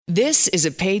This is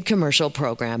a paid commercial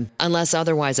program. Unless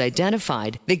otherwise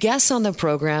identified, the guests on the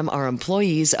program are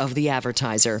employees of the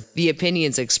advertiser. The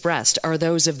opinions expressed are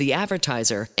those of the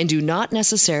advertiser and do not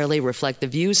necessarily reflect the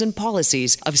views and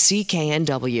policies of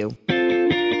CKNW.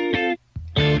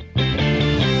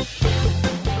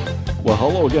 Well,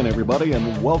 hello again, everybody,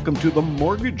 and welcome to The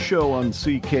Mortgage Show on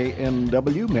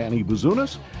CKNW. Manny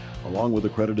Bazunas, along with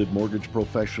accredited mortgage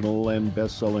professional and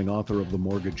best-selling author of The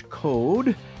Mortgage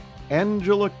Code,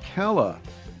 Angela Calla.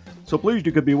 So pleased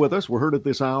you could be with us. We're heard at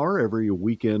this hour every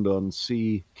weekend on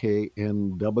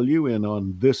CKNW, and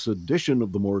on this edition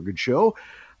of The Mortgage Show,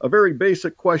 a very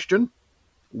basic question.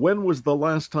 When was the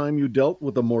last time you dealt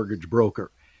with a mortgage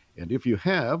broker? And if you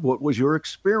have, what was your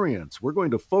experience? We're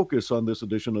going to focus on this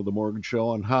edition of The Mortgage Show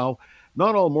on how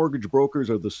not all mortgage brokers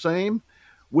are the same,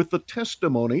 with the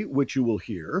testimony, which you will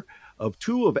hear, of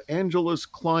two of Angela's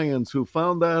clients who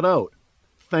found that out,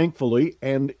 thankfully,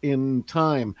 and in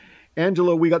time.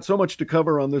 Angela, we got so much to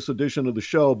cover on this edition of the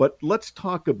show, but let's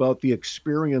talk about the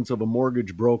experience of a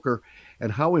mortgage broker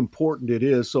and how important it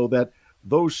is so that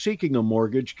those seeking a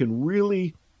mortgage can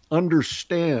really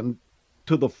understand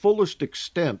to the fullest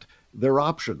extent their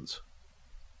options.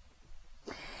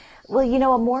 Well, you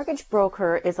know, a mortgage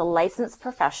broker is a licensed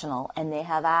professional, and they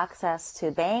have access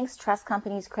to banks, trust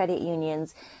companies, credit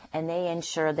unions, and they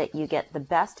ensure that you get the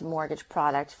best mortgage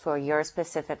product for your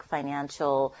specific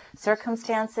financial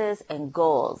circumstances and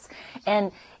goals.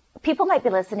 And people might be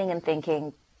listening and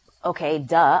thinking, okay,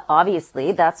 duh,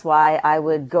 obviously, that's why I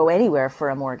would go anywhere for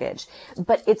a mortgage.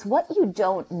 But it's what you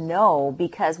don't know,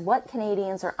 because what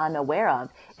Canadians are unaware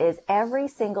of is every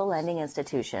single lending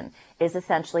institution is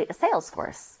essentially a sales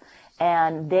force.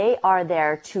 And they are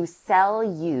there to sell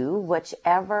you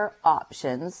whichever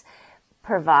options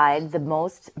provide the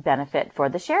most benefit for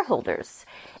the shareholders.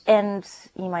 And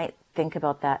you might think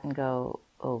about that and go,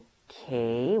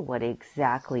 okay, what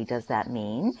exactly does that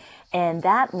mean? And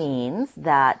that means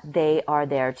that they are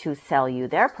there to sell you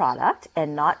their product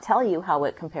and not tell you how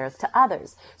it compares to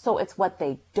others. So it's what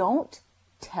they don't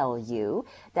tell you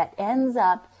that ends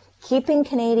up keeping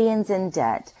Canadians in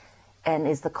debt and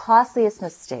is the costliest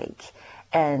mistake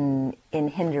and in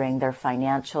hindering their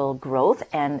financial growth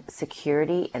and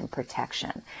security and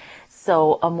protection.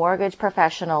 So a mortgage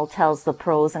professional tells the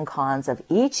pros and cons of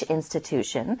each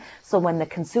institution. So when the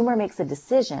consumer makes a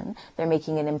decision, they're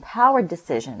making an empowered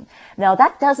decision. Now,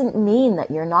 that doesn't mean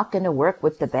that you're not going to work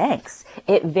with the banks.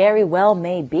 It very well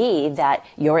may be that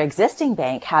your existing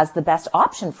bank has the best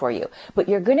option for you, but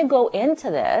you're going to go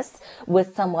into this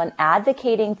with someone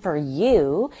advocating for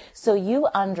you so you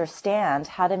understand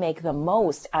how to make the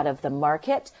most out of the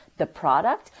market, the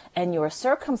product, and your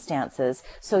circumstances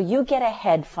so you get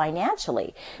ahead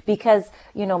financially. Because,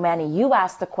 you know, Manny, you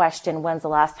asked the question, when's the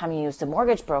last time you used a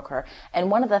mortgage broker?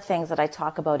 And one of the things that I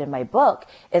talk about in my book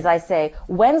is I say,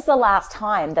 when's the last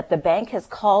time that the bank has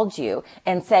called you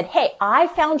and said, hey, I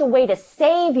found a way to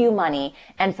save you money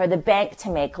and for the bank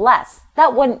to make less?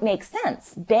 That wouldn't make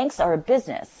sense. Banks are a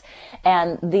business.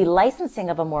 And the licensing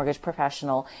of a mortgage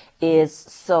professional is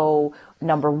so,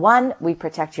 number one, we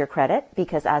protect your credit,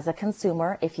 because as a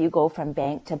consumer, if you go from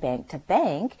bank to bank to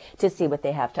bank to see what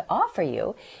they have to offer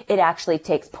you, it actually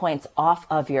takes points off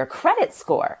of your credit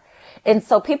score. And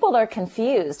so people are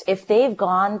confused. If they've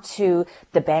gone to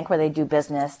the bank where they do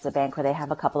business, the bank where they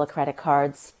have a couple of credit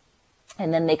cards,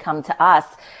 and then they come to us,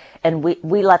 and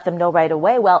we let them know right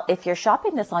away, well, if you're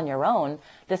shopping this on your own,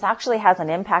 this actually has an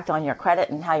impact on your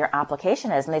credit and how your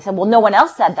application is. And they said, well, no one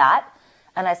else said that.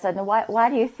 And I said, no, why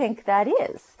do you think that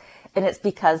is? And it's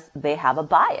because they have a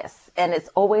bias. And it's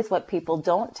always what people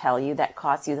don't tell you that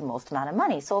costs you the most amount of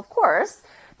money. So, of course,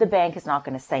 the bank is not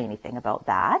going to say anything about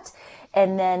that.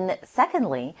 And then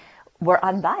secondly, we're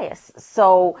unbiased.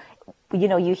 So, you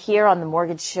know, you hear on the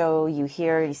Mortgage Show, you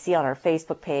see on our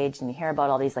Facebook page, and you hear about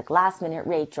all these like last minute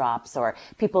rate drops or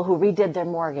people who redid their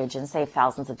mortgage and saved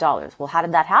thousands of dollars. Well, how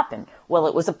did that happen? Well,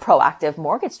 it was a proactive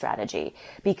mortgage strategy,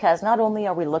 because not only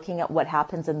are we looking at what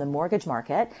happens in the mortgage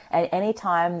market, at any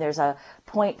time there's a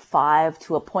 0.5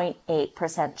 to a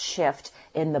 0.8% shift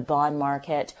in the bond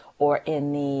market or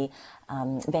in the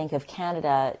Bank of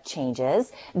Canada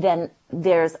changes, then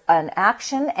there's an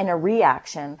action and a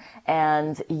reaction,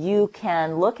 and you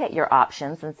can look at your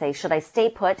options and say, should I stay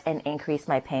put and increase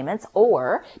my payments,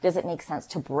 or does it make sense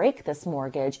to break this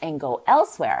mortgage and go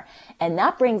elsewhere? And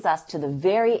that brings us to the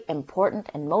very important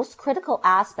and most critical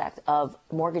aspect of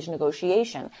mortgage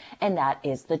negotiation, and that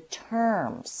is the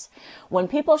terms. When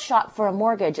people shop for a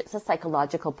mortgage, it's a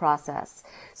psychological process.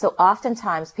 So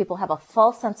oftentimes people have a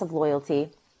false sense of loyalty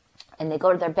And they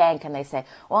go to their bank and they say,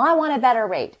 well, I want a better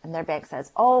rate. And their bank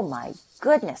says, oh my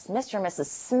goodness, Mr. and Mrs.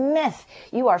 Smith,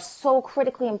 you are so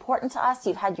critically important to us.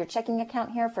 You've had your checking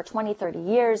account here for 20, 30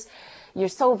 years. You're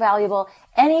so valuable.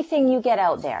 Anything you get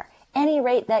out there, any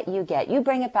rate that you get, you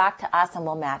bring it back to us and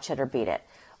we'll match it or beat it.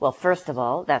 Well, first of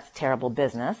all, that's terrible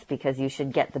business because you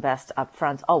should get the best up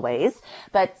front always.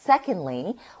 But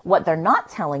secondly, what they're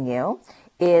not telling you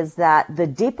is that the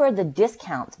deeper the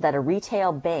discount that a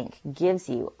retail bank gives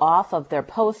you off of their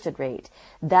posted rate,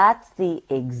 that's the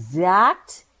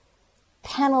exact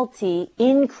penalty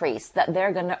increase that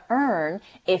they're going to earn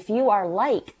if you are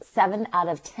like 7 out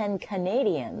of 10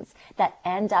 Canadians that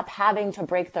end up having to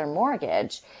break their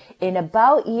mortgage in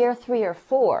about year 3 or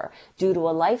 4 due to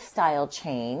a lifestyle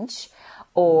change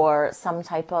or some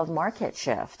type of market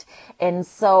shift. And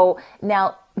so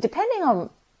now, depending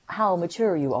on how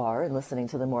mature you are in listening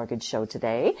to the Mortgage Show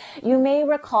today, you may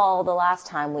recall the last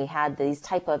time we had these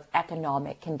type of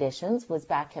economic conditions was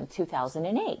back in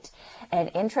 2008,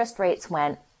 and interest rates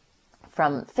went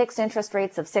from fixed interest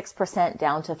rates of 6%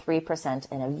 down to 3%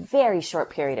 in a very short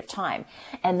period of time.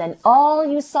 And then all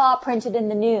you saw printed in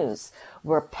the news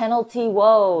were penalty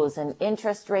woes and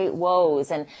interest rate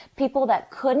woes and people that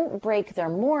couldn't break their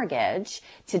mortgage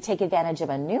to take advantage of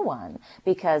a new one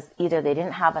because either they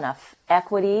didn't have enough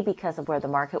equity because of where the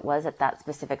market was at that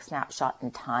specific snapshot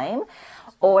in time,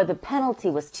 or the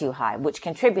penalty was too high, which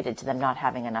contributed to them not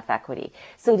having enough equity.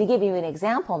 So to give you an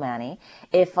example, Manny,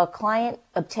 if a client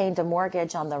obtained a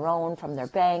mortgage on their own from their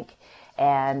bank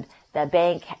and the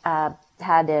bank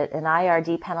had an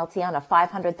IRD penalty on a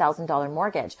 $500,000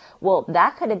 mortgage, well,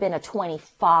 that could have been a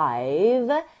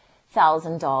 $25,000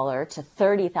 to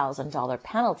 $30,000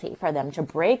 penalty for them to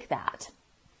break that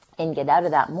and get out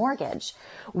of that mortgage.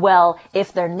 Well,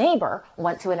 if their neighbor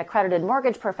went to an accredited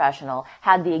mortgage professional,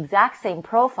 had the exact same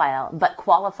profile, but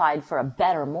qualified for a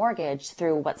better mortgage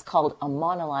through what's called a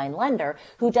monoline lender,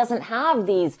 who doesn't have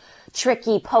these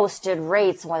tricky posted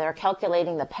rates where they're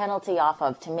calculating the penalty off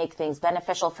of to make things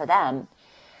beneficial for them,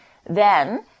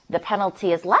 then the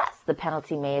penalty is less. The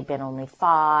penalty may have been only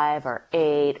 $5,000 or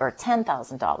 $8,000 or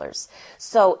 $10,000.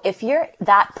 So if you're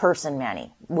that person,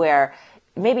 Manny, where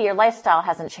maybe your lifestyle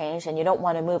hasn't changed and you don't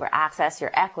want to move or access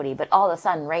your equity, but all of a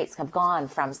sudden rates have gone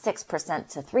from 6%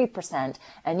 to 3%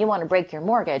 and you want to break your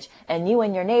mortgage, and you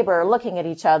and your neighbor are looking at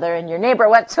each other, and your neighbor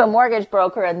went to a mortgage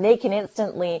broker and they can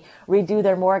instantly redo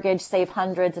their mortgage, save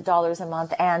hundreds of dollars a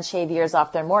month and shave years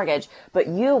off their mortgage. But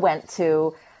you went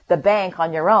to the bank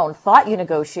on your own, thought you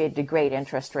negotiated a great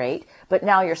interest rate, but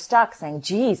now you're stuck saying,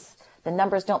 geez, the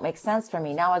numbers don't make sense for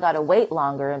me. Now I got to wait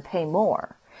longer and pay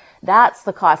more. That's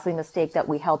the costly mistake that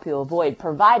we help you avoid,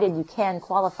 provided you can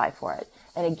qualify for it.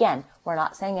 And again, we're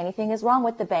not saying anything is wrong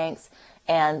with the banks,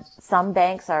 and some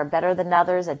banks are better than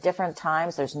others at different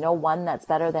times. There's no one that's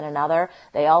better than another.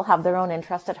 They all have their own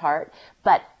interest at heart.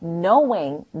 But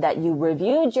knowing that you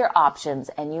reviewed your options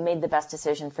and you made the best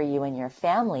decision for you and your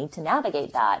family to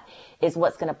navigate that is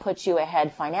what's going to put you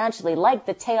ahead financially, like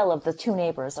the tale of the two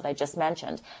neighbors that I just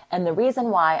mentioned. And the reason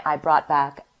why I brought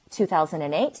back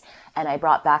 2008 and I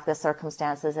brought back the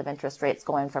circumstances of interest rates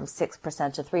going from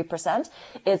 6% to 3%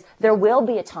 is there will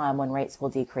be a time when rates will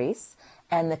decrease,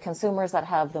 and the consumers that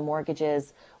have the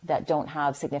mortgages that don't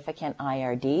have significant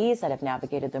IRDs, that have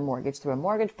navigated their mortgage through a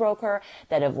mortgage broker,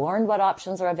 that have learned what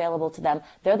options are available to them,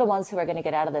 they're the ones who are going to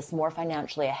get out of this more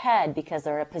financially ahead because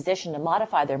they're in a position to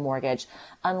modify their mortgage,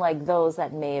 unlike those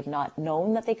that may have not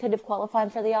known that they could have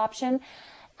qualified for the option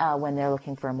when they're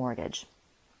looking for a mortgage.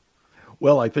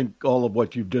 Well, I think all of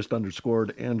what you've just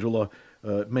underscored, Angela,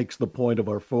 makes the point of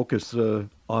our focus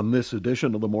on this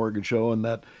edition of the Mortgage Show, and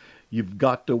that you've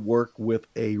got to work with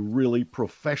a really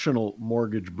professional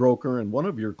mortgage broker. And one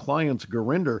of your clients,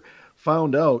 Gurinder,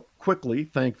 found out quickly,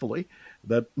 thankfully,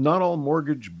 that not all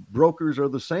mortgage brokers are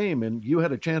the same. And you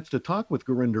had a chance to talk with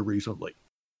Gurinder recently.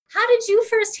 How did you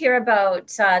first hear about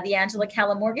the Angela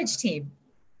Calla mortgage team?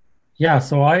 Yeah,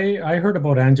 so I heard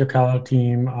about Angela Calla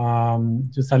team. I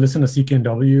listen to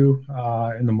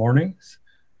CKNW in the mornings.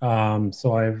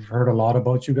 So I've heard a lot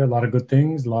about you guys, a lot of good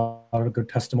things, a lot of good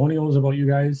testimonials about you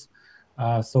guys.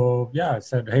 I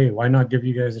said, hey, why not give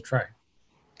you guys a try?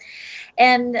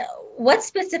 And what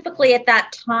specifically at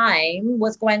that time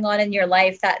was going on in your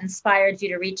life that inspired you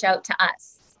to reach out to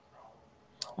us?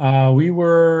 We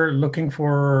were looking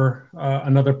for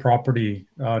another property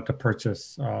to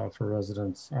purchase for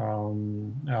residents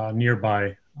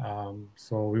nearby.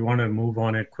 So we wanted to move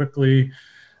on it quickly,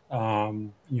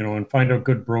 and find a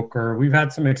good broker. We've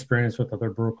had some experience with other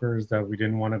brokers that we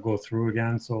didn't want to go through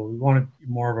again. So we wanted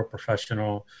more of a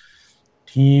professional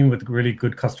team with really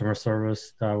good customer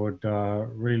service that would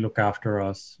really look after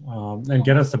us and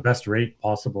get us the best rate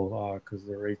possible because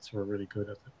the rates were really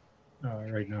good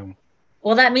right now.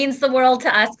 Well, that means the world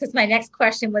to us, because my next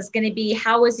question was going to be,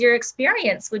 how was your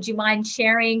experience? Would you mind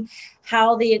sharing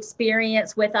how the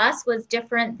experience with us was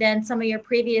different than some of your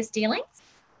previous dealings?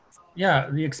 Yeah,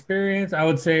 the experience, I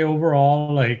would say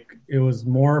overall, like it was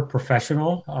more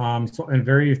professional, and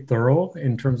very thorough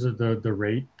in terms of the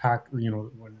rate pack,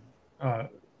 when, uh,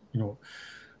 you know,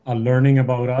 learning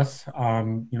about us,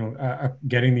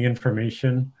 getting the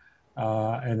information,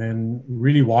 and then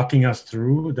really walking us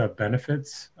through the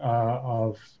benefits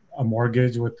of a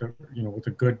mortgage with a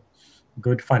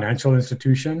good financial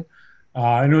institution.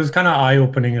 And it was kind of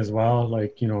eye-opening as well,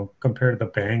 like, compared to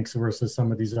the banks versus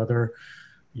some of these other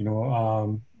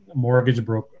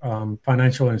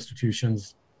financial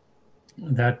institutions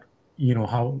that,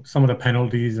 how some of the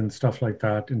penalties and stuff like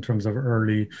that in terms of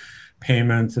early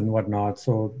payments and whatnot.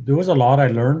 So there was a lot I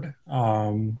learned.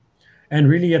 And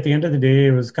really at the end of the day,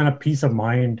 it was kind of peace of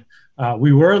mind.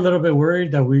 We were a little bit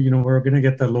worried that we were going to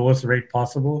get the lowest rate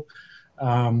possible.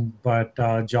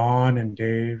 But John and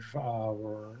Dave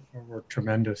were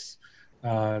tremendous,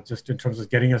 just in terms of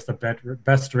getting us the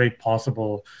best rate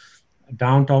possible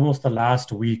down to almost the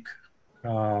last week. They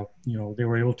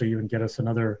were able to even get us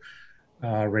another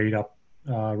rate up,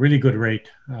 really good rate,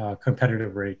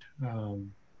 competitive rate.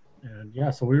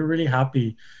 So we were really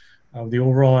happy of the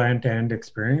overall end-to-end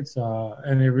experience.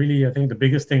 And I think the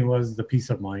biggest thing was the peace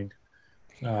of mind.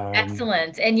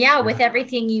 Excellent. And with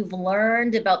everything you've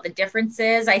learned about the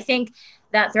differences, I think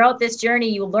that throughout this journey,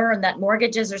 you learn that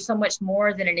mortgages are so much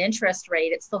more than an interest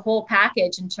rate. It's the whole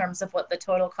package in terms of what the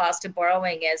total cost of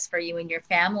borrowing is for you and your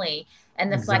family,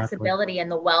 and the flexibility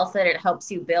and the wealth that it helps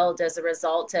you build as a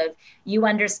result of you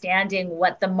understanding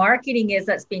what the marketing is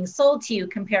that's being sold to you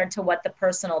compared to what the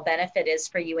personal benefit is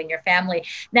for you and your family.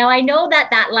 Now, I know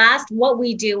that last, what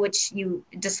we do, which you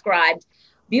described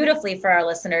beautifully for our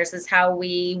listeners, is how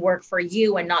we work for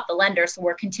you and not the lender. So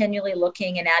we're continually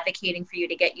looking and advocating for you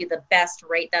to get you the best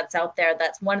rate that's out there.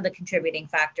 That's one of the contributing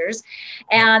factors.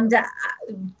 And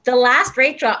the last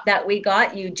rate drop that we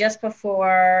got you just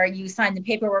before you signed the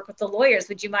paperwork with the lawyers,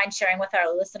 would you mind sharing with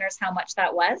our listeners how much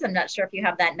that was? I'm not sure if you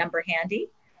have that number handy.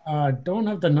 Don't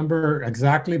have the number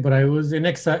exactly, but I was in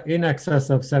excess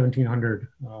of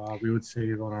 $1,700 we would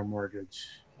save on our mortgage.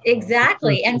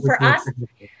 Exactly. And for us,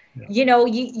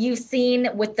 you've seen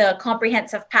with the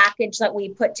comprehensive package that we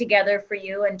put together for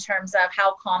you in terms of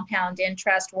how compound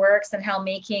interest works and how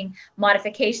making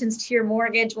modifications to your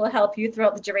mortgage will help you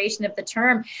throughout the duration of the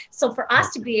term. So for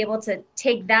us to be able to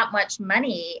take that much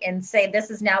money and say, this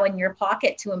is now in your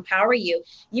pocket to empower you,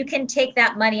 you can take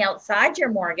that money outside your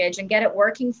mortgage and get it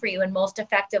working for you in most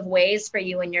effective ways for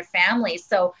you and your family.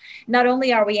 So not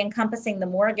only are we encompassing the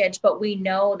mortgage, but we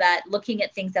know that looking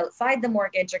at things outside the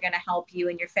mortgage are going to help you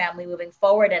and your family moving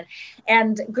forward.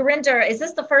 And Gurinder, is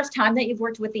this the first time that you've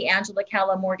worked with the Angela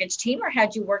Calla mortgage team, or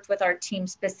had you worked with our team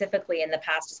specifically in the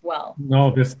past as well?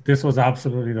 No, this was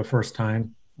absolutely the first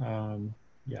time.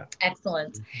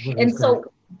 Excellent. And so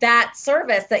that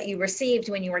service that you received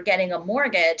when you were getting a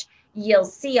mortgage, you'll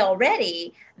see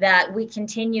already that we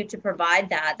continue to provide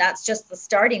that. That's just the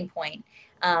starting point.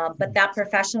 But that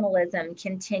professionalism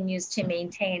continues to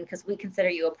maintain, because we consider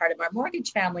you a part of our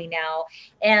mortgage family now.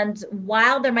 And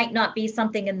while there might not be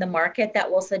something in the market that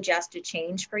will suggest a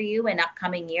change for you in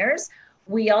upcoming years,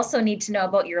 we also need to know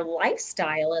about your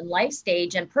lifestyle and life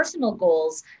stage and personal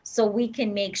goals, so we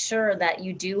can make sure that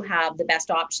you do have the best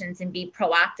options and be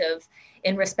proactive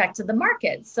in respect to the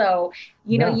market. So,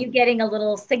 you getting a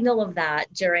little signal of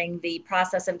that during the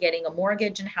process of getting a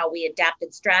mortgage and how we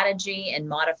adapted strategy and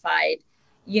modified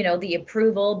the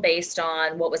approval based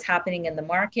on what was happening in the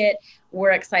market.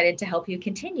 We're excited to help you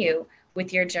continue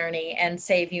with your journey and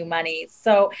save you money.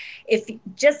 So if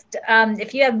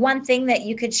you have one thing that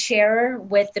you could share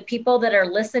with the people that are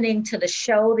listening to the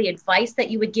show, the advice that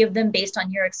you would give them based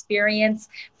on your experience,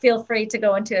 feel free to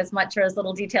go into as much or as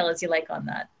little detail as you like on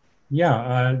that.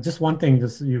 Yeah, just one thing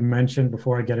you mentioned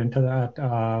before I get into that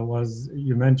was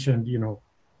you mentioned,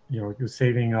 you're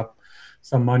saving up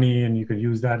some money and you could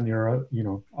use that in your,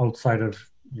 outside of,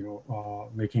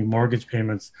 making mortgage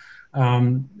payments.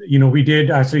 We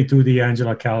did actually through the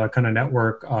Angela Calla kind of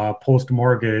network,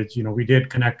 post-mortgage, we did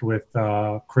connect with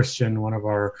Christian, one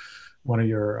of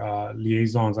your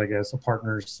liaisons, I guess, or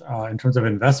partners in terms of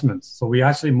investments. So we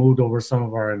actually moved over some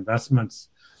of our investments,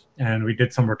 and we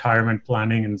did some retirement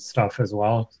planning and stuff as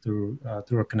well through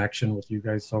a connection with you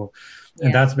guys. So,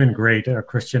 and that's been great.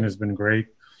 Christian has been great.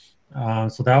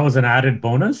 So that was an added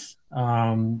bonus,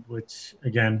 which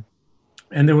again,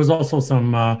 And there was also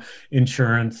some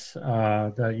insurance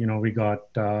that, we got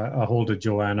a hold of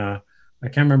Joanna. I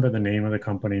can't remember the name of the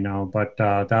company now, but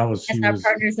that was, she was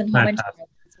partners in home insurance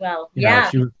as well. Yeah,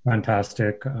 she was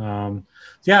fantastic.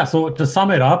 So to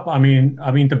sum it up, I mean,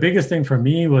 the biggest thing for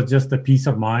me was just the peace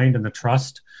of mind and the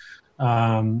trust.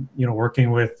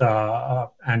 Working with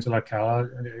Angela Calla,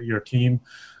 your team.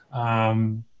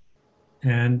 And,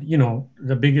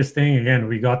 the biggest thing, again,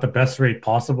 we got the best rate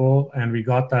possible, and we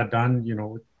got that done,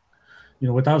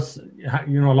 without, a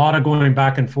lot of going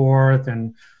back and forth.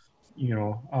 And, we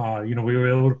were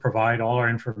able to provide all our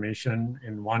information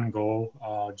in one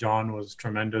go. John was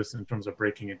tremendous in terms of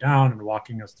breaking it down and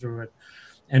walking us through it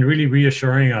and really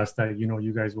reassuring us that,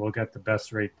 you guys will get the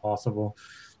best rate possible.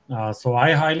 So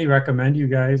I highly recommend you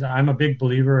guys. I'm a big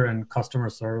believer in customer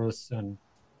service and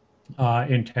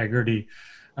integrity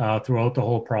throughout the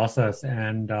whole process,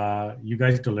 and you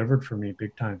guys delivered for me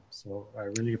big time. So I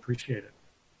really appreciate it.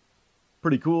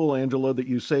 Pretty cool, Angela, that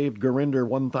you saved Gurinder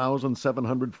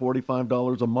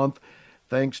 $1,745 a month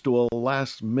thanks to a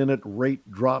last-minute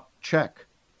rate drop check.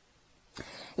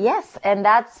 Yes, and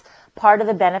that's part of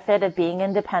the benefit of being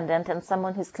independent and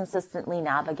someone who's consistently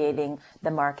navigating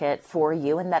the market for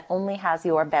you and that only has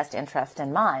your best interest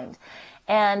in mind.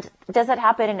 And does it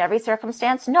happen in every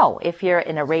circumstance? No. If you're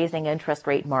in a raising interest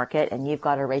rate market and you've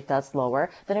got a rate that's lower,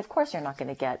 then of course you're not going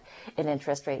to get an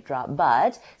interest rate drop.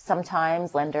 But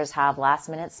sometimes lenders have last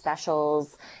minute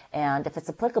specials. And if it's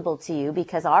applicable to you,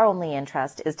 because our only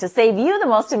interest is to save you the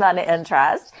most amount of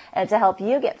interest and to help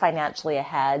you get financially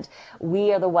ahead,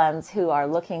 we are the ones who are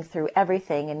looking through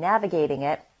everything and navigating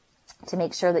it to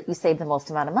make sure that you save the most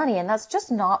amount of money. And that's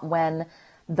just not when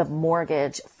the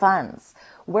mortgage funds.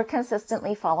 We're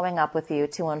consistently following up with you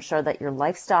to ensure that your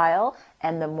lifestyle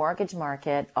and the mortgage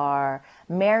market are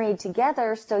married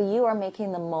together so you are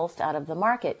making the most out of the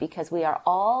market, because we are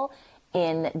all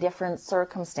in different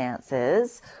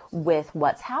circumstances with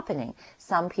what's happening.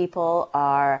 Some people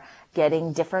are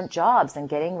getting different jobs and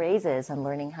getting raises and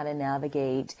learning how to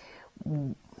navigate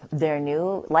their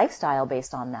new lifestyle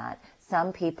based on that.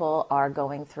 Some people are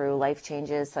going through life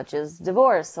changes such as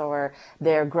divorce, or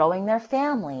they're growing their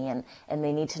family and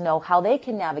they need to know how they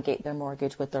can navigate their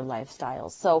mortgage with their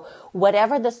lifestyles. So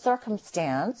whatever the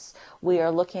circumstance, we are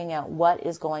looking at what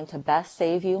is going to best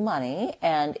save you money,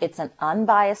 and it's an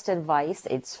unbiased advice.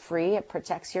 It's free. It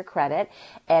protects your credit.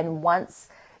 And once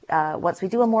we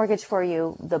do a mortgage for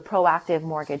you, the proactive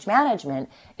mortgage management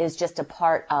is just a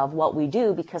part of what we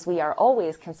do, because we are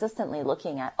always consistently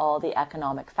looking at all the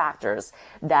economic factors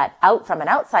that from an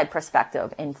outside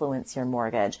perspective influence your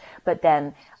mortgage, but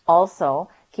then also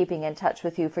keeping in touch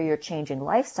with you for your changing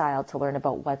lifestyle to learn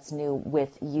about what's new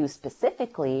with you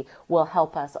specifically will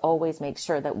help us always make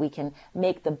sure that we can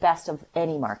make the best of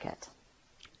any market.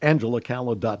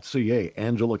 AngelaCalla.ca.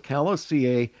 Angela Calla,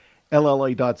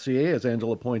 CALLA.ca. As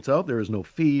Angela points out, there is no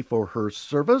fee for her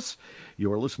service.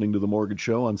 You are listening to The Mortgage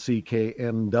Show on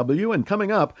CKNW. And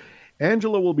coming up,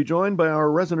 Angela will be joined by our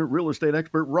resident real estate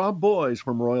expert, Rob Boies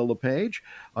from Royal LePage,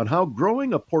 on how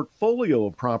growing a portfolio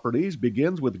of properties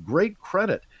begins with great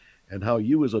credit and how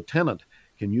you as a tenant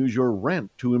can use your rent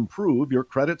to improve your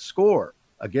credit score.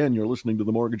 Again, you're listening to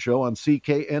The Mortgage Show on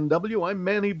CKNW. I'm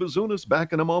Manny Bazunas.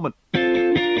 Back in a moment.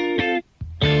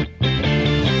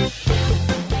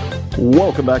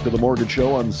 Welcome back to The Mortgage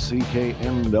Show on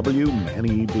CKNW.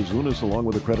 Manny Bazunas, along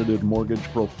with accredited mortgage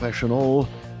professional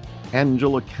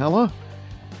Angela Calla.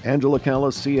 Angela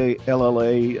Calla, CALLA.ca.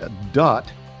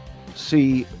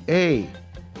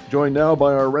 Joined now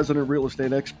by our resident real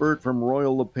estate expert from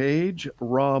Royal LePage,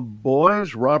 Rob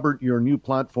Boies. Robert, your new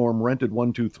platform,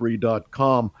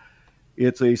 rented123.com.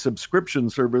 It's a subscription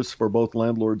service for both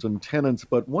landlords and tenants,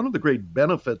 but one of the great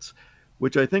benefits,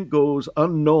 which I think goes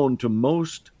unknown to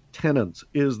most tenants,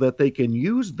 is that they can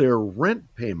use their rent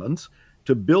payments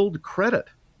to build credit.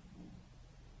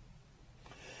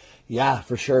 Yeah,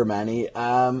 for sure, Manny.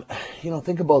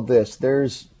 Think about this.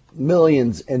 There's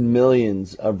millions and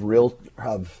millions of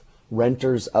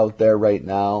renters out there right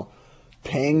now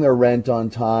paying their rent on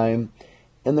time,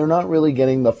 and they're not really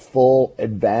getting the full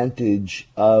advantage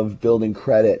of building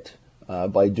credit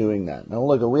by doing that. Now,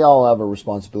 look, we all have a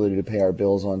responsibility to pay our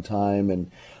bills on time,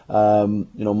 and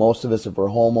most of us, if we're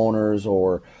homeowners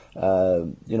or,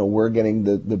 we're getting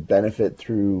the benefit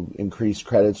through increased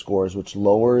credit scores, which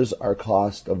lowers our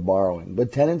cost of borrowing.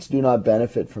 But tenants do not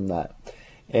benefit from that.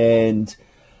 And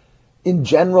in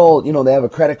general, they have a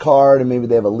credit card and maybe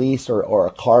they have a lease or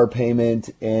a car payment,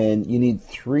 and you need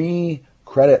 3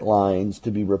 credit lines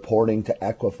to be reporting to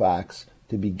Equifax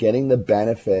to be getting the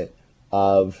benefit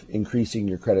of increasing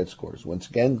your credit scores. Once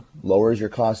again, lowers your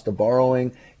cost of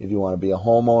borrowing if you want to be a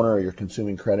homeowner or you're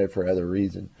consuming credit for other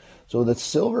reason. So the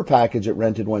silver package at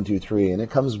Rented 123, and it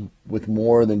comes with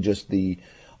more than just the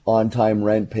on-time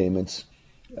rent payments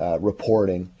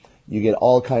reporting. You get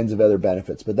all kinds of other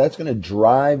benefits, but that's going to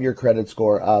drive your credit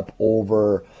score up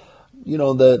over,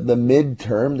 the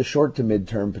midterm, the short to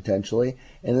midterm potentially,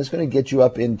 and it's going to get you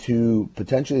up into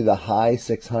potentially the high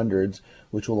 600s,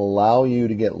 which will allow you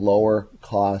to get lower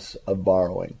costs of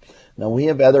borrowing. Now, we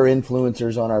have other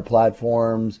influencers on our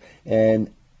platforms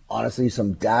and honestly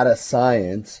some data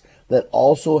science that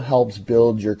also helps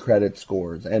build your credit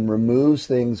scores and removes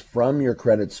things from your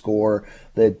credit score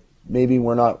that maybe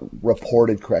were not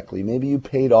reported correctly. Maybe you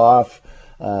paid off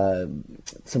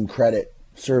some credit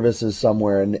services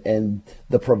somewhere and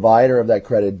the provider of that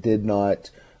credit did not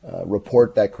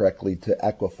report that correctly to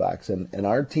Equifax. And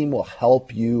our team will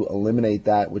help you eliminate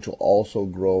that, which will also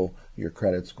grow your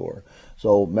credit score.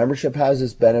 So membership has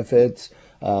its benefits.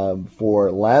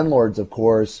 For landlords, of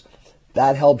course,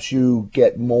 that helps you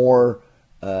get more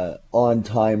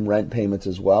on-time rent payments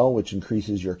as well, which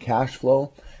increases your cash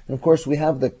flow. And of course, we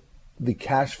have the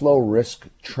cash flow risk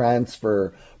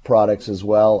transfer products as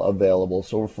well available.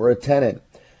 So for a tenant,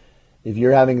 if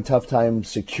you're having a tough time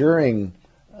securing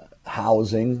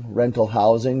rental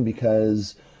housing,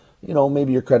 because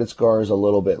maybe your credit score is a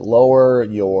little bit lower,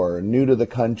 you're new to the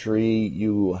country,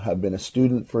 you have been a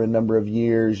student for a number of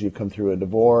years, you've come through a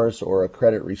divorce or a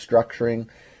credit restructuring.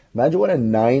 Imagine what a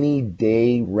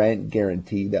 90-day rent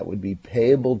guarantee that would be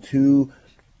payable to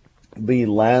the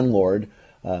landlord,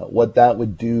 what that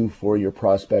would do for your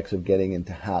prospects of getting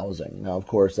into housing. Now, of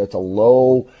course, that's a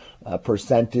low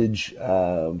percentage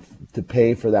to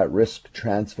pay for that risk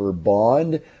transfer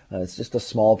bond. It's just a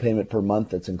small payment per month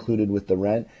that's included with the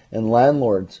rent. And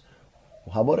landlords,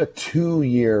 how about a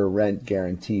 2-year rent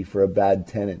guarantee for a bad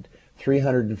tenant?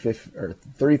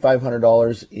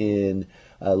 $3,500 in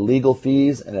legal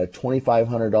fees and a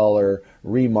 $2,500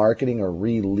 remarketing or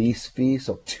release fee.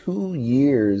 So 2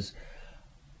 years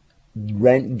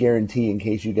rent guarantee in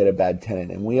case you get a bad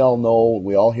tenant. And we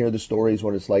all hear the stories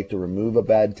what it's like to remove a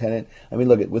bad tenant. I mean,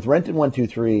 look, with Rented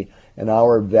 123 and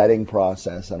our vetting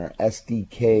process and our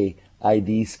SDK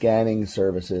ID scanning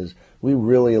services, we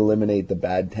really eliminate the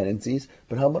bad tenancies.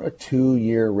 But how about a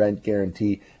 2-year rent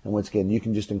guarantee? And once again, you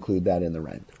can just include that in the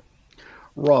rent.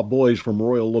 Rob Boies from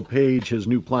Royal LePage, his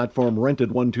new platform,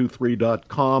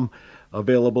 rented123.com,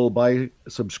 available by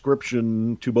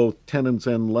subscription to both tenants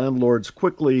and landlords.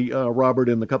 Quickly, Robert,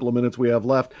 in the couple of minutes we have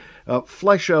left,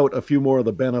 flesh out a few more of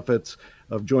the benefits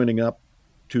of joining up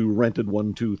to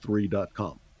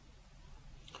rented123.com.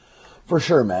 For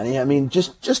sure, Manny. I mean,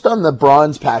 just on the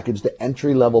bronze package, the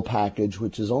entry-level package,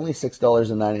 which is only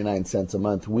 $6.99 a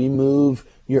month, we move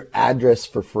your address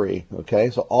for free, okay?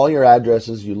 So all your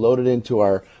addresses, you load it into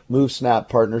our MoveSnap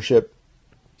partnership,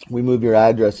 we move your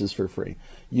addresses for free.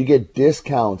 You get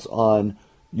discounts on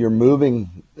your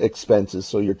moving expenses,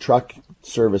 so your truck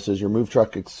services, your move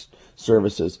truck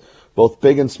services, both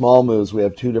big and small moves. We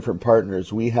have 2 different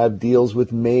partners. We have deals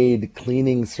with Maid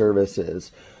cleaning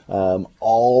services,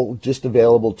 all just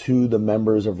available to the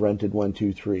members of Rented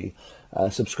 123.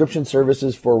 Subscription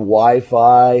services for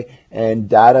Wi-Fi and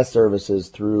data services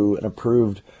through an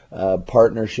approved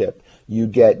partnership. You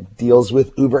get deals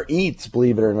with Uber Eats,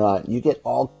 believe it or not. You get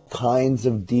all kinds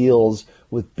of deals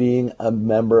with being a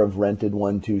member of Rented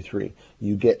 123.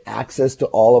 You get access to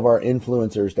all of our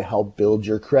influencers to help build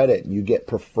your credit. You get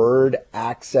preferred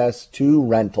access to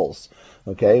rentals.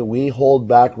 Okay, we hold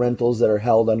back rentals that are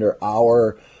held under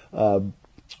our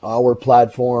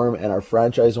platform and our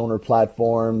franchise owner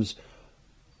platforms.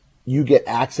 You get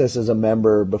access as a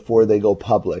member before they go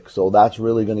public. So that's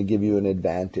really going to give you an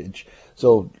advantage.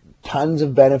 So tons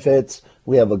of benefits.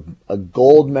 We have a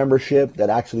gold membership that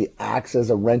actually acts as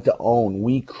a rent to own.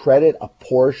 We credit a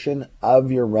portion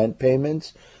of your rent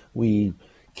payments. We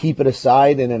keep it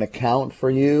aside in an account for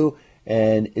you,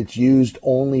 and it's used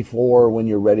only for when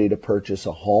you're ready to purchase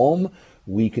a home.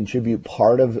 We contribute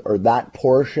part of or that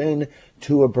portion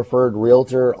to a preferred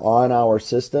realtor on our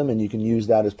system, and you can use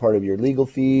that as part of your legal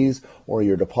fees or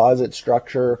your deposit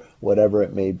structure, whatever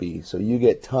it may be. So you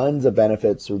get tons of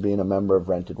benefits through being a member of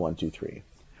Rented 123.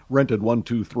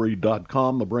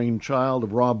 Rented123.com, the brainchild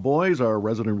of Rob Boies, our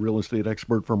resident real estate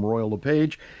expert from Royal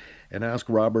LePage. And ask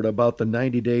Robert about the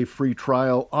 90-day free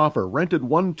trial offer,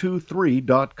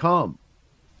 rented123.com.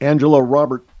 Angela,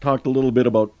 Robert talked a little bit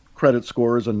about credit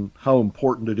scores and how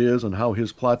important it is and how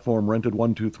his platform,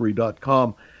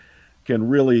 rented123.com, can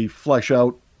really flesh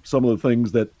out some of the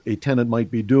things that a tenant might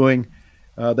be doing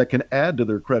that can add to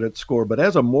their credit score. But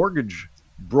as a mortgage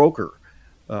broker,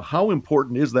 How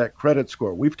important is that credit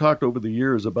score? We've talked over the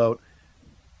years about,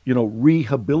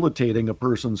 rehabilitating a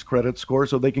person's credit score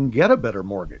so they can get a better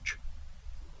mortgage.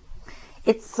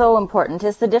 It's so important.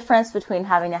 It's the difference between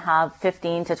having to have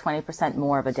 15 to 20%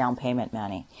 more of a down payment,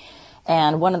 Manny.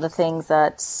 And one of the things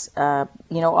that,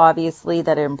 obviously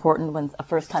that are important when a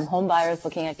first-time home buyer is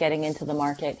looking at getting into the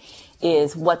market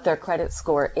is what their credit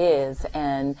score is,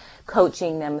 and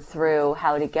coaching them through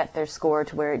how to get their score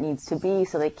to where it needs to be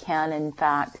so they can, in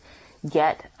fact,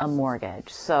 get a mortgage.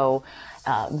 So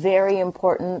very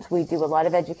important. We do a lot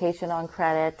of education on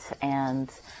credit,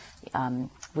 and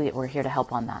we're here to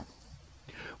help on that.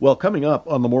 Well, coming up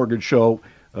on the Mortgage Show,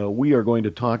 we are going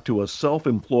to talk to a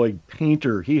self-employed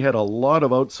painter. He had a lot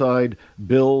of outside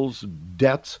bills,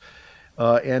 debts,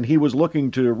 and he was looking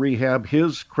to rehab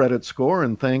his credit score.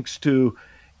 And thanks to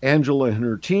Angela and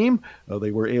her team,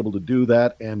 they were able to do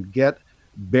that and get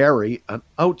Barry an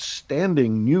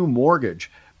outstanding new mortgage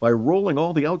by rolling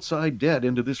all the outside debt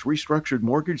into this restructured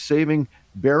mortgage, saving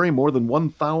Barry more than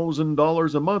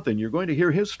 $1,000 a month. And you're going to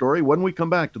hear his story when we come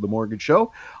back to the Mortgage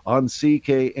Show on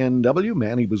CKNW.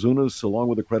 Manny Bazunas, along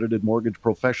with accredited mortgage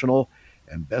professional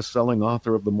and best-selling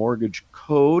author of The Mortgage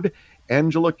Code,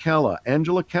 Angela Calla.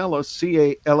 Angela Calla,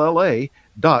 CALLA.ca.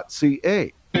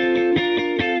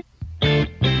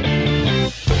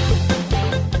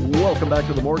 Welcome back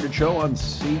to the Mortgage Show on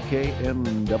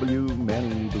CKNW.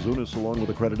 Manny Bazunas, along with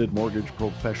accredited mortgage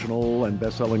professional and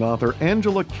best-selling author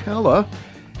Angela Calla.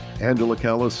 Angela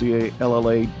Calla,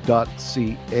 CALLA.ca.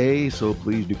 So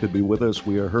pleased you could be with us.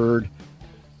 We are heard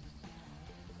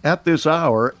at this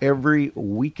hour every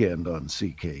weekend on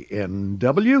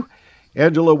CKNW.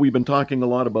 Angela, we've been talking a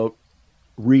lot about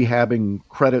rehabbing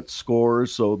credit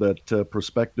scores so that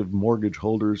prospective mortgage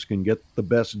holders can get the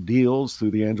best deals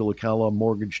through the Angela Calla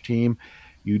mortgage team.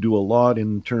 You do a lot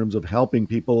in terms of helping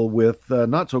people with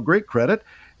not so great credit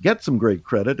get some great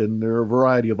credit, and there are a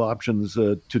variety of options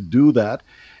to do that.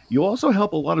 You also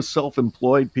help a lot of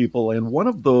self-employed people, and one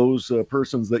of those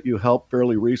persons that you helped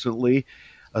fairly recently,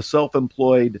 a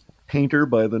self-employed painter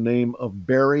by the name of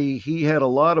Barry. He had a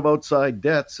lot of outside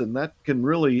debts, and that can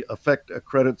really affect a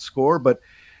credit score, but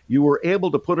you were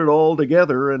able to put it all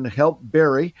together and help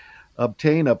Barry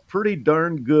obtain a pretty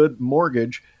darn good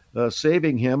mortgage,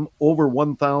 saving him over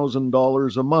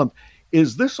 $1,000 a month.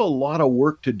 Is this a lot of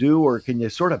work to do, or can you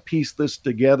sort of piece this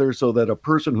together so that a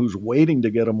person who's waiting to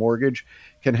get a mortgage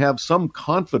can have some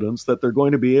confidence that they're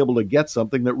going to be able to get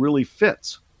something that really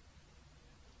fits?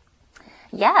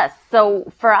 Yes. So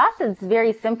for us, it's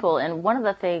very simple. And one of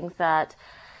the things that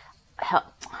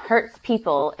hurts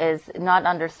people is not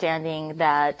understanding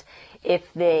that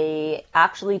if they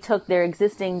actually took their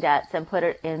existing debts and put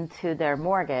it into their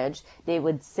mortgage, they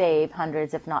would save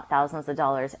hundreds, if not thousands of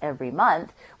dollars every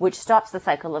month, which stops the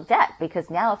cycle of debt. Because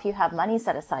now if you have money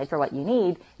set aside for what you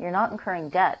need, you're not incurring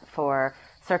debt for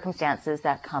circumstances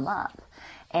that come up.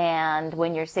 And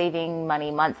when you're saving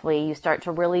money monthly, you start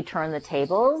to really turn the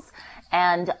tables.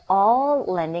 And all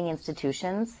lending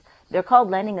institutions, they're called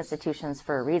lending institutions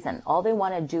for a reason. All they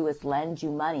want to do is lend you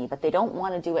money, but they don't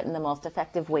want to do it in the most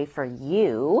effective way for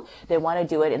you. They want to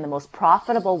do it in the most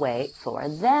profitable way for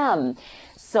them.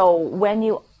 So when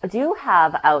you do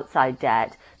have outside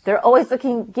debt, they're always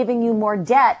giving you more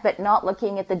debt, but not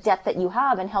looking at the debt that you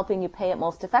have and helping you pay it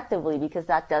most effectively, because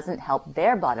that doesn't help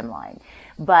their bottom line.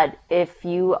 But if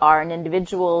you are an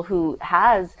individual who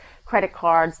has credit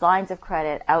cards, lines of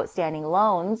credit, outstanding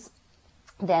loans,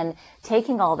 then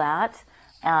taking all that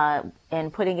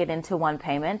and putting it into one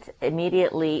payment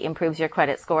immediately improves your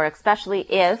credit score, especially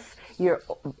if you're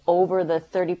over the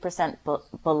 30%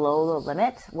 below the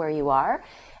limit where you are.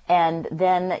 And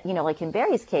then, like in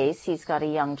Barry's case, he's got a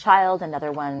young child,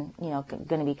 another one, going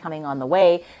to be coming on the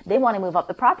way. They want to move up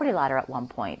the property ladder at one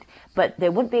point, but they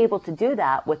wouldn't be able to do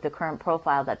that with the current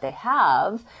profile that they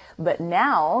have. But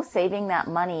now saving that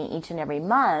money each and every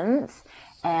month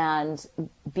and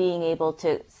being able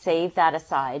to save that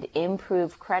aside,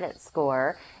 improve credit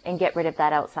score, and get rid of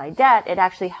that outside debt, it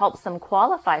actually helps them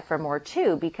qualify for more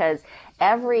too, because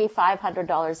every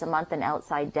 $500 a month in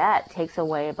outside debt takes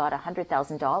away about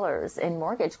 $100,000 in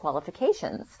mortgage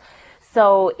qualifications.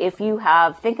 So if you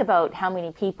think about how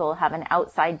many people have an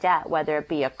outside debt, whether it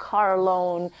be a car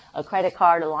loan, a credit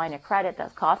card, a line of credit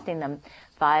that's costing them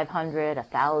 $500,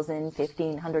 $1,000,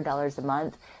 $1,500 a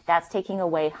month. That's taking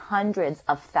away hundreds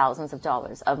of thousands of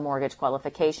dollars of mortgage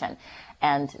qualification.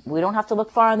 And we don't have to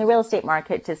look far on the real estate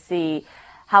market to see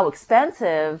how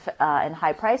expensive and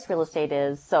high priced real estate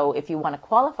is. So if you want to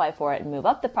qualify for it and move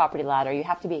up the property ladder, you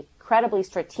have to be incredibly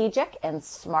strategic and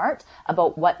smart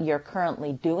about what you're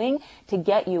currently doing to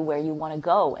get you where you want to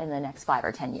go in the next 5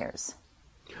 or 10 years.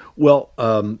 Well,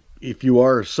 if you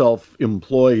are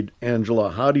self-employed,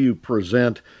 Angela, how do you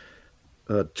present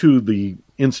to the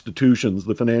institutions,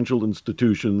 the financial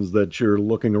institutions that you're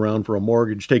looking around for a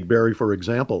mortgage? Take Barry, for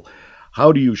example.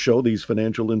 How do you show these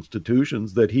financial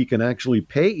institutions that he can actually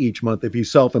pay each month? If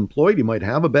he's self-employed, he might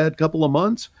have a bad couple of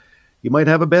months. He might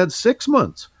have a bad 6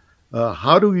 months.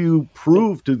 How do you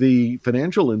prove to the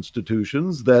financial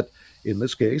institutions that, in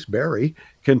this case, Barry,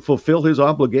 can fulfill his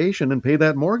obligation and pay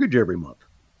that mortgage every month?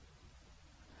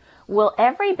 Well,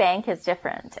 every bank is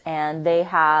different, and they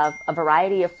have a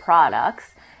variety of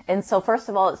products. And so first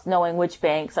of all, it's knowing which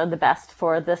banks are the best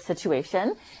for the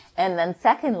situation. And then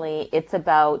secondly, it's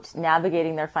about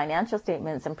navigating their financial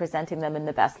statements and presenting them in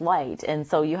the best light. And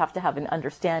so you have to have an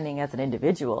understanding as an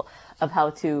individual of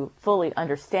how to fully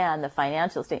understand the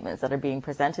financial statements that are being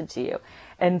presented to you.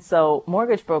 And so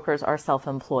mortgage brokers are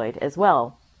self-employed as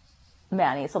well,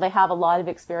 Manny. So they have a lot of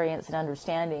experience in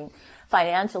understanding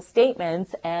financial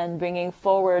statements and bringing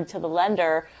forward to the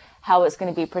lender how it's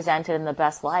going to be presented in the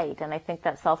best light. And I think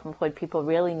that self-employed people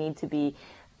really need to be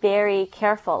very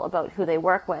careful about who they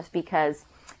work with, because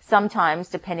sometimes,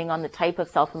 depending on the type of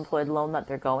self-employed loan that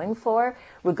they're going for,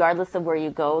 regardless of where you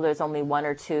go, there's only one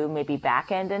or two maybe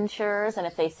back-end insurers. And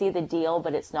if they see the deal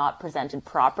but it's not presented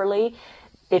properly,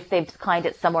 if they've declined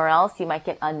it somewhere else, you might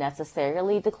get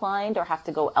unnecessarily declined or have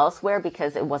to go elsewhere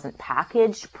because it wasn't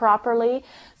packaged properly.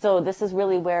 So this is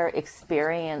really where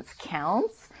experience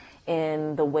counts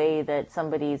in the way that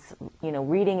somebody's,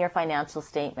 reading your financial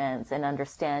statements and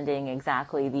understanding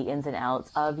exactly the ins and outs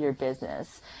of your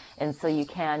business. And so you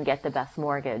can get the best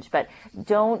mortgage. But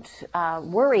don't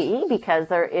worry, because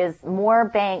there is more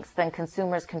banks than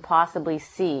consumers can possibly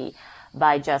see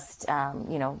by just,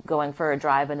 going for a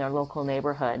drive in their local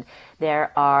neighborhood.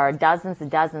 There are dozens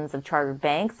and dozens of chartered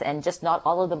banks, and just not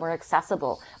all of them are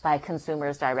accessible by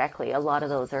consumers directly. A lot of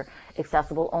those are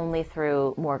accessible only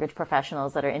through mortgage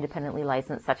professionals that are independently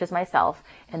licensed, such as myself,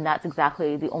 and that's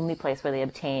exactly the only place where they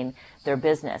obtain their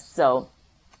business. So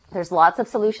there's lots of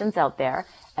solutions out there,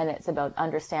 and it's about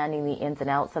understanding the ins and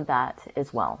outs of that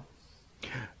as well.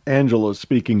 Angela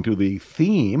speaking to the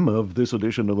theme of this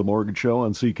edition of The Mortgage Show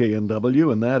on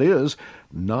CKNW, and that is,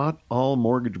 not all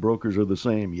mortgage brokers are the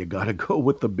same. You got to go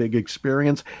with the big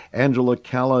experience.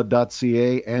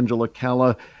 AngelaCalla.ca,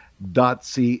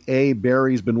 AngelaCalla.ca.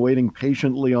 Barry's been waiting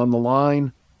patiently on the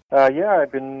line.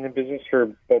 I've been in business for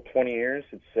about 20 years.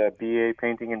 It's BA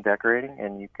Painting and Decorating,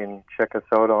 and you can check us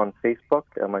out on Facebook,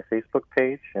 on my Facebook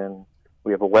page, and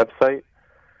we have a website,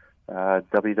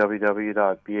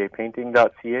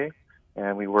 www.bapainting.ca,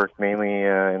 and we work mainly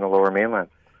in the Lower Mainland.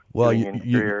 Well,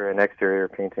 interior and exterior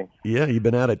painting. Yeah, you've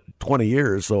been at it 20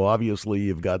 years, so obviously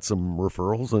you've got some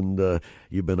referrals, and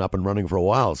you've been up and running for a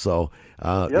while. So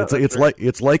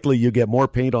it's likely you get more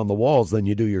paint on the walls than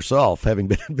you do yourself, having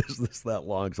been in business that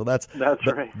long. So that's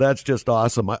right. That's just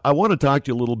awesome. I want to talk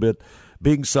to you a little bit.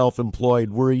 Being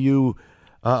self-employed, were you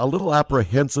a little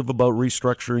apprehensive about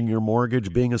restructuring your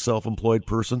mortgage, being a self-employed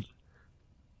person?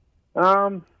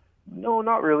 No,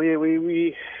 not really.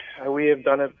 We have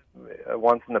done it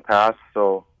once in the past,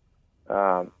 so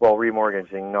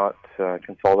remortgaging, not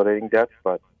consolidating debts,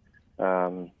 but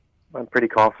I'm pretty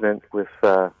confident with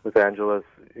Angela's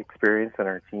experience and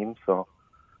her team, so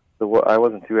I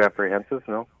wasn't too apprehensive.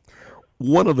 No.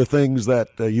 One of the things that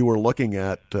you were looking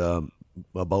at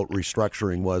about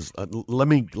restructuring was let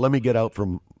me get out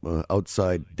from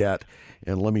outside debt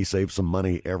and let me save some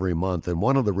money every month. And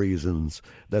one of the reasons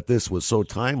that this was so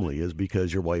timely is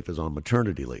because your wife is on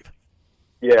maternity leave.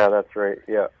 Yeah, that's right.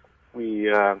 Yeah,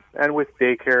 we and with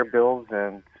daycare bills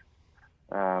and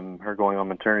her going on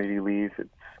maternity leave,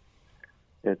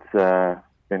 it's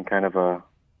been kind of a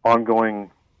ongoing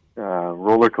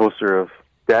roller coaster of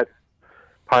debt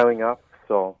piling up.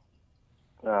 So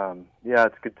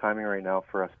it's good timing right now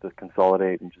for us to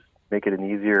consolidate and just make it an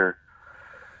easier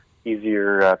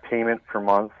payment per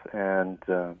month, and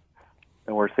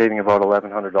we're saving about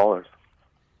 $1,100.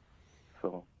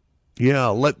 So. Yeah,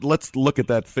 let's look at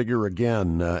that figure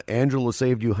again. Angela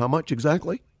saved you how much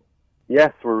exactly?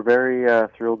 Yes, we're very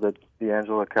thrilled that the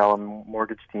Angela Calla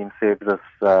mortgage team saved us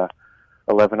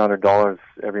 $1,100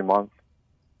 every month.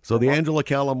 So the Angela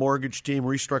Calla mortgage team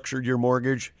restructured your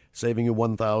mortgage, saving you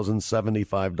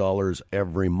 $1,075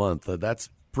 every month. That's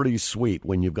pretty sweet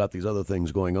when you've got these other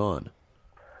things going on.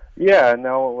 Yeah,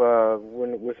 now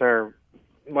with our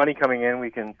money coming in,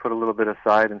 we can put a little bit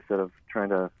aside instead of trying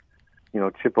to,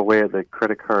 chip away at the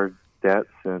credit card debts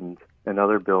and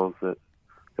other bills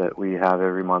that we have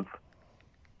every month.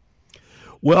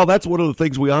 Well, that's one of the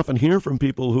things we often hear from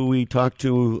people who we talk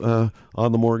to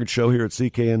on the Mortgage Show here at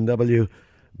CKNW.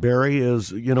 Barry,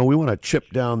 is, we want to chip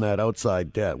down that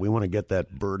outside debt. We want to get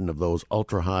that burden of those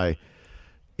ultra-high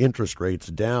interest rates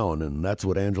down, and that's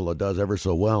what Angela does ever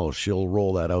so well. She'll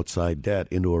roll that outside debt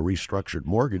into a restructured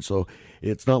mortgage, so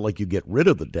it's not like you get rid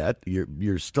of the debt.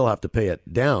 You still have to pay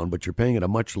it down, but you're paying at a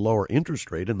much lower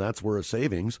interest rate, and that's where a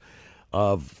savings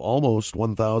of almost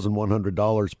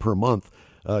 $1,100 per month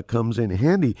comes in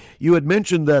handy. You had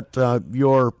mentioned that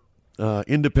your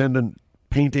independent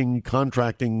painting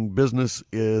contracting business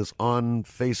is on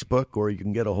Facebook, or you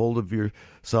can get a hold of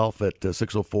yourself at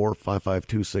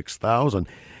 604-552-6000.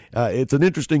 It's an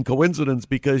interesting coincidence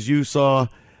because you saw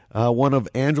one of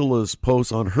Angela's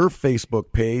posts on her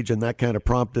Facebook page, and that kind of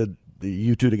prompted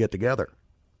you two to get together.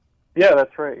 Yeah,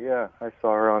 that's right. Yeah, I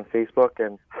saw her on Facebook,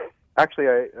 and actually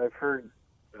I've heard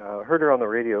her on the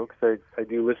radio because I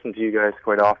do listen to you guys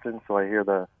quite often, so I hear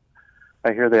the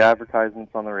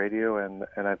advertisements on the radio, and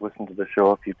I've listened to the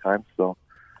show a few times. So,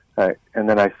 and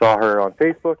then I saw her on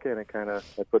Facebook, and I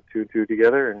put two and two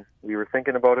together, and we were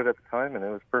thinking about it at the time, and it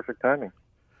was perfect timing.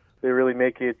 They really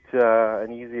make it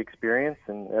an easy experience,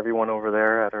 and everyone over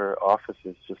there at her office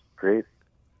is just great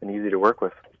and easy to work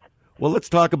with. Well, let's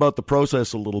talk about the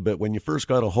process a little bit. When you first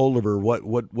got a hold of her,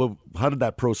 how did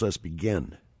that process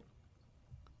begin?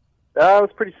 It was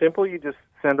pretty simple. You just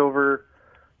you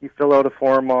fill out a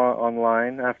form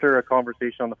online. After a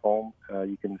conversation on the phone,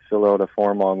 you can fill out a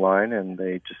form online, and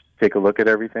they just take a look at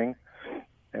everything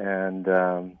and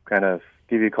kind of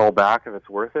give you a call back if it's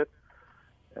worth it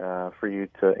for you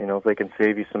to, if they can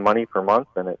save you some money per month,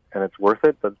 and it's worth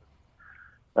it. But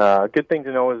a good thing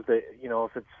to know is that,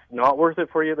 if it's not worth it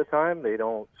for you at the time, they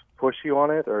don't push you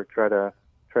on it or try to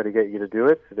get you to do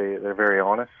it. They're very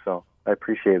honest, so I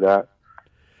appreciate that.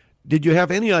 Did you have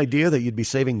any idea that you'd be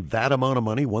saving that amount of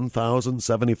money,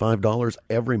 $1,075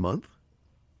 every month?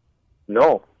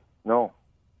 No,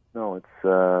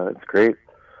 it's great.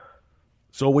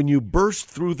 So when you burst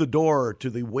through the door to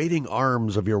the waiting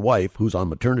arms of your wife, who's on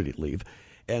maternity leave,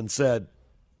 and said,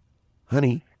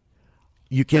 "Honey,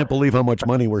 you can't believe how much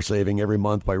money we're saving every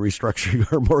month by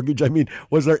restructuring our mortgage," I mean,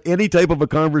 was there any type of a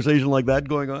conversation like that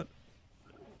going on?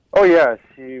 Oh yeah,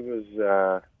 she was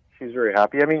very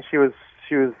happy. I mean, she was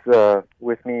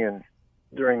with me and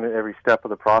during every step of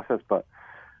the process, but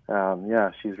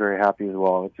yeah, she's very happy as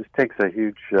well. It just takes a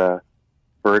huge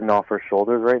burden off her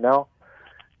shoulders right now,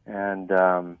 and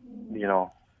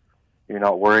you're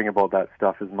not worrying about that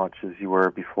stuff as much as you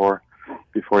were before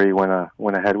you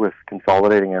went ahead with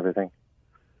consolidating everything.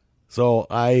 So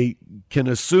I can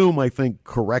assume, I think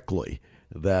correctly,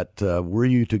 that were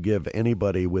you to give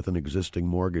anybody with an existing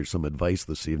mortgage some advice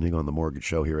this evening on the Mortgage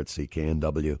Show here at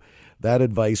CKNW, that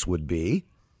advice would be?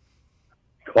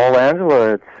 Call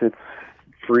Angela. It's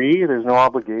free. There's no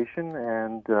obligation,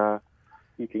 and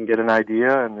you can get an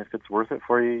idea. And if it's worth it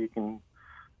for you, you can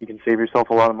save yourself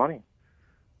a lot of money.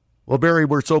 Well, Barry,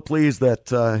 we're so pleased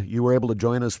that you were able to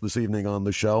join us this evening on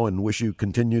the show, and wish you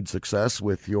continued success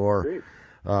with your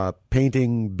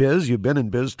painting biz. You've been in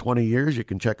biz 20 years. You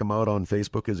can check him out on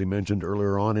Facebook, as he mentioned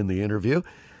earlier on in the interview.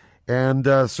 And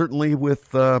certainly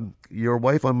with your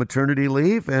wife on maternity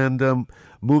leave and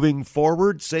moving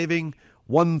forward, saving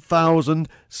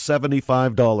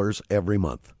 $1,075 every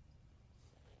month.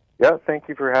 Yeah, thank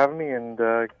you for having me. And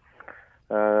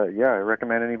I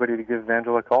recommend anybody to give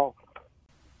Angela a call.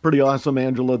 Pretty awesome,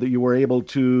 Angela, that you were able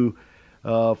to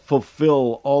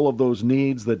fulfill all of those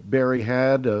needs that Barry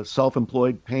had, a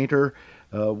self-employed painter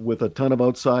with a ton of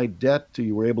outside debt.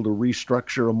 You were able to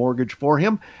restructure a mortgage for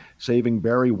him, saving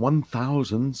Barry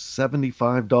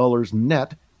 $1,075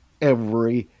 net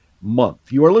every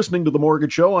month. You are listening to The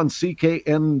Mortgage Show on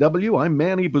CKNW. I'm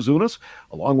Manny Bazunas,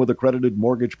 along with accredited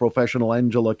mortgage professional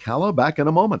Angela Calla. Back in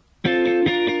a moment.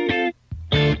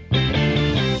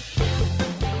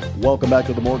 Welcome back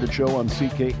to The Mortgage Show on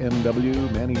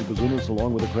CKNW. Manny Bazunas,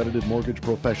 along with accredited mortgage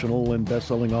professional and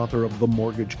best-selling author of The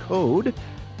Mortgage Code,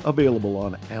 available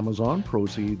on Amazon.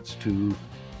 Proceeds to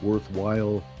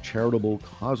worthwhile charitable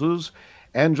causes.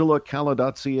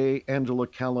 AngelaCalla.ca,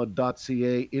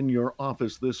 AngelaCalla.ca. In your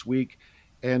office this week,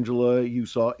 Angela, you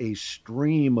saw a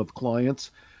stream of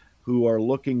clients who are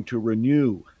looking to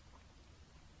renew.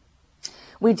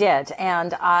 We did,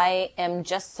 and I am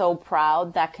just so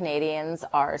proud that Canadians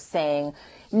are saying,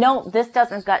 no, this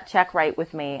doesn't gut check right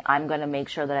with me. I'm going to make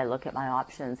sure that I look at my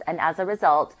options. And as a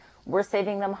result, we're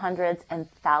saving them hundreds and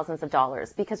thousands of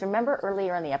dollars. Because remember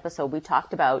earlier in the episode, we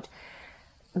talked about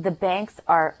the banks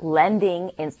are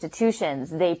lending institutions.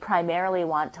 They primarily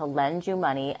want to lend you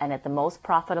money and at the most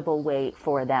profitable way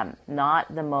for them,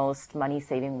 not the most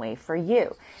money-saving way for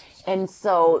you. And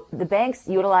so the banks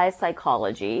utilize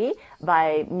psychology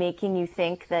by making you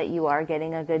think that you are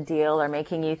getting a good deal, or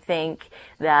making you think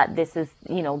that this is,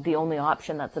 the only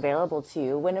option that's available to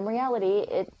you, when in reality,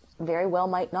 it very well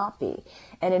might not be.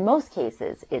 And in most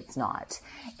cases, it's not.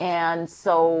 And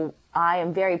so I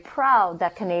am very proud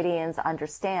that Canadians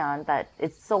understand that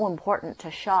it's so important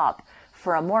to shop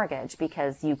for a mortgage,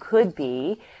 because you could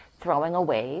be throwing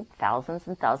away thousands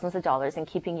and thousands of dollars and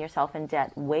keeping yourself in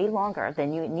debt way longer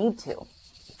than you need to.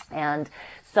 And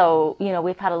so,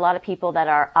 we've had a lot of people that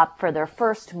are up for their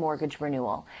first mortgage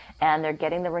renewal, and they're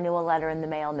getting the renewal letter in the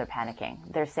mail and they're panicking.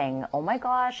 They're saying, oh my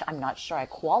gosh, I'm not sure I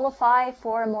qualify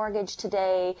for a mortgage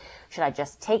today. Should I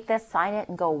just take this, sign it,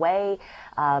 and go away?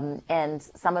 And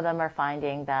some of them are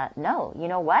finding that, no, you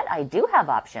know what? I do have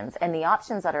options, and the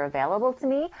options that are available to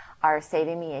me are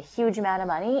saving me a huge amount of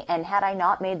money. And had I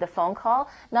not made the phone call,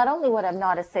 not only would I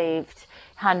not have saved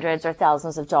hundreds or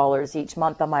thousands of dollars each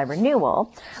month on my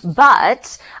renewal,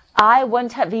 but I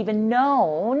wouldn't have even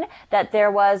known that there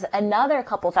was another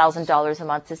couple $1,000s a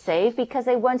month to save, because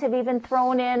they wouldn't have even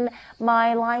thrown in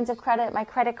my lines of credit, my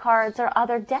credit cards, or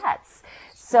other debts.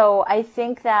 So I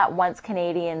think that once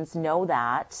Canadians know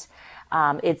that,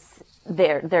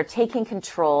 they're taking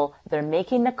control, they're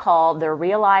making the call, they're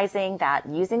realizing that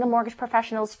using a mortgage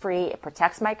professional is free, it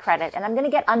protects my credit, and I'm going to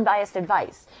get unbiased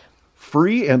advice.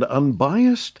 Free and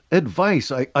unbiased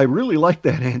advice. I really like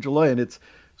that, Angela, and it's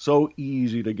so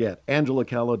easy to get.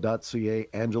 AngelaCalla.ca,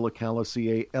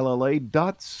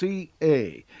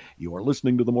 AngelaCalla.ca. You are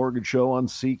listening to The Mortgage Show on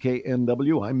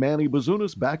CKNW. I'm Manny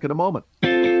Bazunas, back in a moment.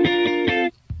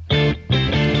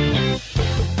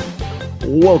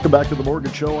 Welcome back to The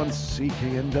Mortgage Show on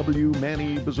CKNW.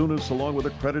 Manny Bazunas, along with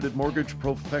accredited mortgage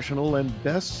professional and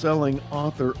best-selling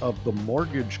author of The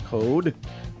Mortgage Code,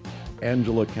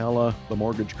 Angela Calla. The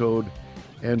Mortgage Code,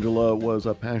 Angela, was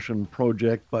a passion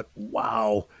project, but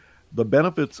wow, the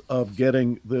benefits of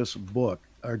getting this book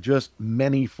are just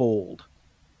manyfold.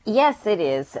 Yes, it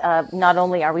is. Not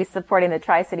only are we supporting the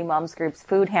Tri-City Moms Group's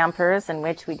food hampers, in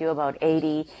which we do about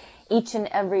 80 each and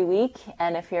every week.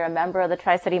 And if you're a member of the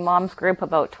Tri-City Moms Group,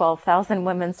 about 12,000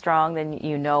 women strong, then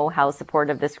you know how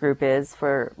supportive this group is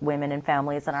for women and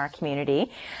families in our community.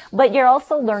 But you're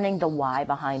also learning the why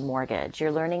behind mortgage.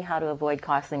 You're learning how to avoid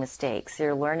costly mistakes.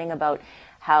 You're learning about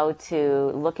how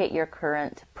to look at your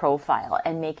current profile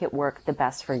and make it work the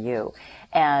best for you.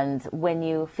 And when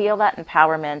you feel that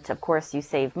empowerment, of course, you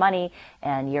save money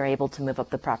and you're able to move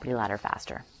up the property ladder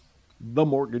faster. The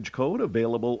Mortgage Code,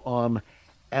 available on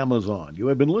Amazon. You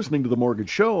have been listening to The Mortgage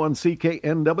Show on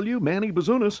CKNW. Manny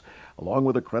Bazunas, along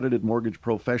with accredited mortgage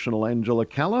professional Angela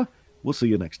Calla. We'll see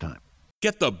you next time.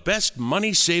 Get the best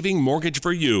money-saving mortgage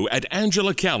for you at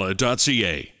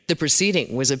AngelaCalla.ca. The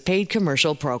proceeding was a paid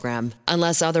commercial program.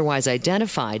 Unless otherwise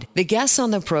identified, the guests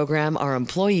on the program are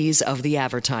employees of the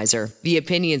advertiser. The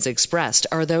opinions expressed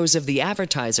are those of the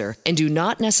advertiser and do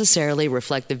not necessarily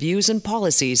reflect the views and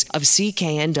policies of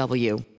CKNW.